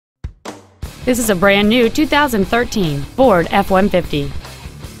This is a brand new 2013 Ford F-150.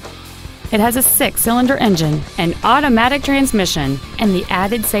 It has a 6-cylinder engine, an automatic transmission, and the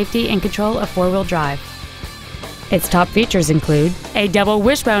added safety and control of 4-wheel drive. Its top features include a double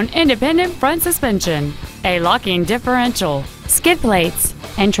wishbone independent front suspension, a locking differential, skid plates,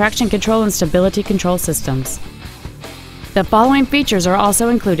 and traction control and stability control systems. The following features are also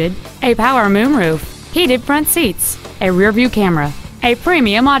included: a power moonroof, heated front seats, a rear-view camera, a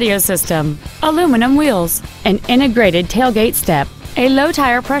premium audio system, aluminum wheels, an integrated tailgate step, a low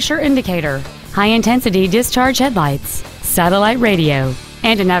tire pressure indicator, high-intensity discharge headlights, satellite radio,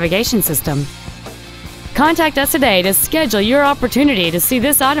 and a navigation system. Contact us today to schedule your opportunity to see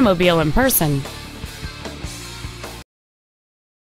this automobile in person.